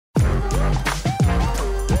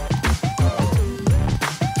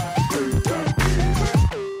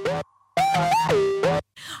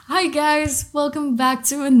Hi guys, welcome back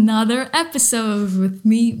to another episode with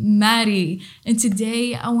me, Maddie. And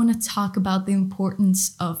today I want to talk about the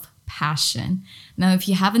importance of passion. Now, if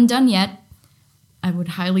you haven't done yet, I would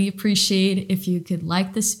highly appreciate if you could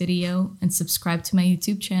like this video and subscribe to my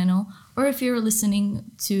YouTube channel, or if you're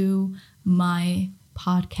listening to my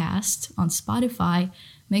podcast on Spotify,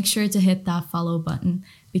 make sure to hit that follow button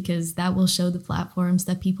because that will show the platforms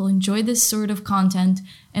that people enjoy this sort of content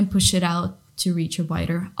and push it out to reach a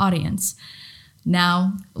wider audience.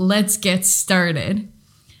 Now, let's get started.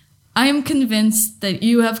 I am convinced that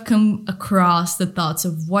you have come across the thoughts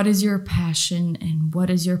of what is your passion and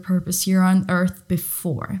what is your purpose here on earth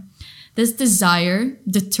before. This desire,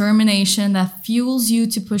 determination that fuels you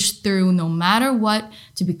to push through no matter what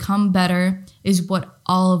to become better is what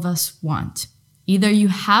all of us want. Either you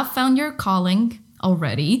have found your calling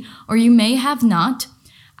already, or you may have not.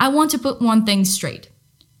 I want to put one thing straight.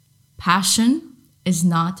 Passion is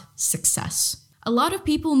not success. A lot of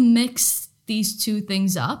people mix these two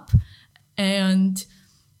things up, and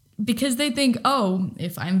because they think, oh,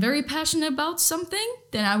 if I'm very passionate about something,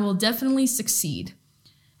 then I will definitely succeed.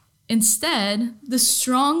 Instead, the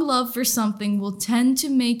strong love for something will tend to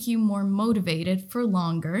make you more motivated for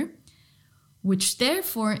longer, which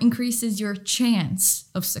therefore increases your chance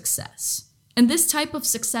of success. And this type of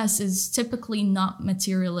success is typically not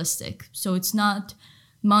materialistic, so it's not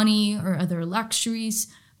money or other luxuries,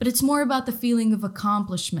 but it's more about the feeling of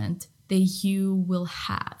accomplishment that you will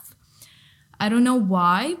have. I don't know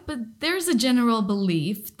why, but there's a general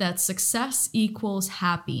belief that success equals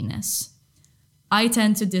happiness. I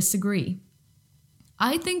tend to disagree.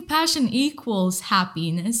 I think passion equals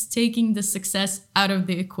happiness, taking the success out of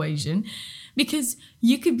the equation, because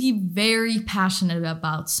you could be very passionate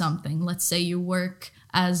about something. Let's say you work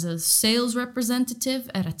as a sales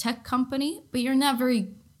representative at a tech company, but you're not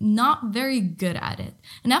very good at it.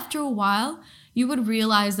 And after a while, you would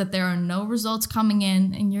realize that there are no results coming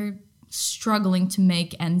in and you're struggling to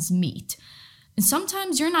make ends meet. And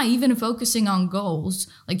sometimes you're not even focusing on goals.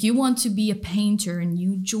 Like you want to be a painter and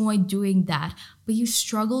you enjoy doing that, but you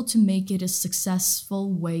struggle to make it a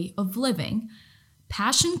successful way of living.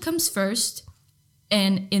 Passion comes first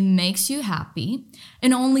and it makes you happy.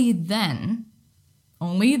 And only then,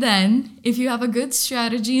 if you have a good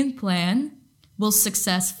strategy and plan, will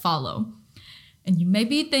success follow. And you may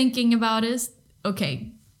be thinking about it,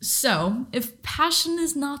 okay, so if passion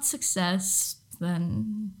is not success,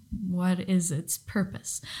 then what is its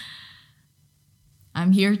purpose?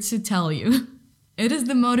 I'm here to tell you. It is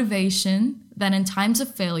the motivation that in times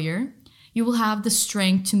of failure, you will have the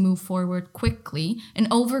strength to move forward quickly and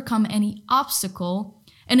overcome any obstacle.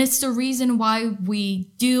 And it's the reason why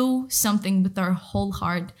we do something with our whole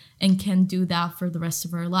heart and can do that for the rest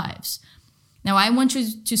of our lives. Now, I want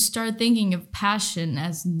you to start thinking of passion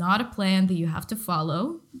as not a plan that you have to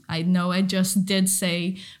follow. I know I just did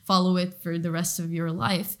say follow it for the rest of your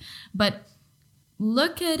life, but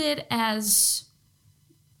look at it as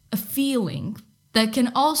a feeling that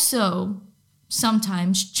can also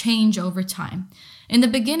sometimes change over time. In the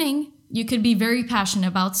beginning, you could be very passionate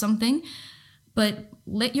about something, but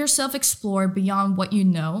let yourself explore beyond what you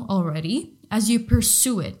know already as you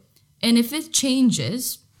pursue it. And if it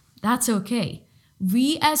changes, that's okay.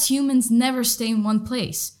 We as humans never stay in one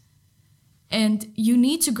place. And you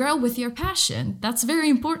need to grow with your passion. That's very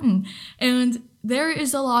important. And there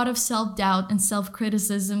is a lot of self-doubt and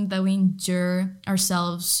self-criticism that we endure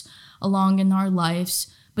ourselves along in our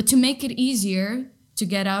lives. But to make it easier to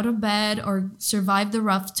get out of bed or survive the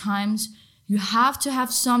rough times, you have to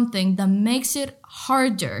have something that makes it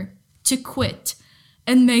harder to quit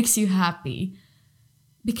and makes you happy.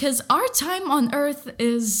 Because our time on earth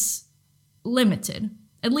is limited,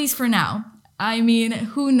 at least for now. I mean,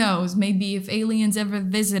 who knows? Maybe if aliens ever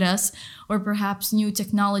visit us, or perhaps new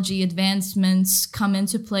technology advancements come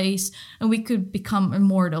into place and we could become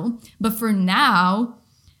immortal. But for now,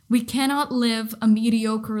 we cannot live a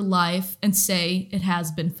mediocre life and say it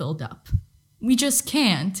has been filled up. We just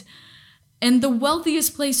can't. And the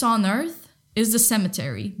wealthiest place on earth is the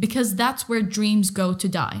cemetery, because that's where dreams go to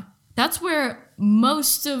die. That's where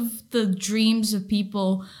most of the dreams of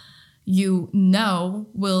people you know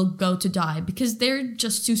will go to die, because they're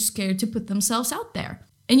just too scared to put themselves out there.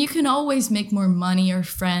 And you can always make more money or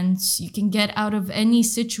friends. You can get out of any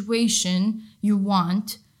situation you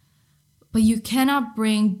want, but you cannot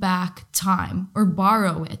bring back time or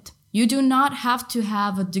borrow it. You do not have to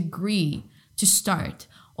have a degree to start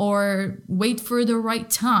or wait for the right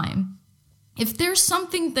time. If there's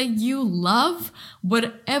something that you love,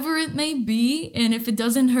 whatever it may be, and if it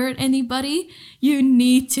doesn't hurt anybody, you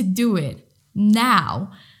need to do it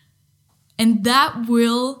now. And that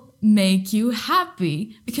will make you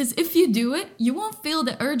happy. Because if you do it, you won't feel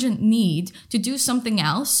the urgent need to do something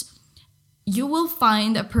else. You will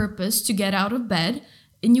find a purpose to get out of bed,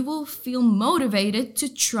 and you will feel motivated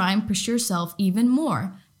to try and push yourself even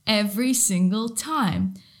more every single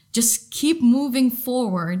time. Just keep moving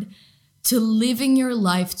forward to living your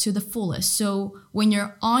life to the fullest. So when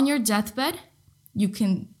you're on your deathbed, you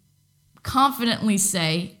can confidently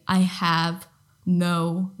say, I have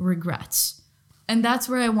no regrets. And that's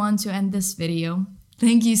where I want to end this video.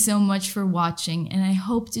 Thank you so much for watching, and I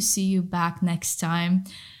hope to see you back next time.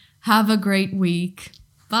 Have a great week.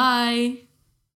 Bye.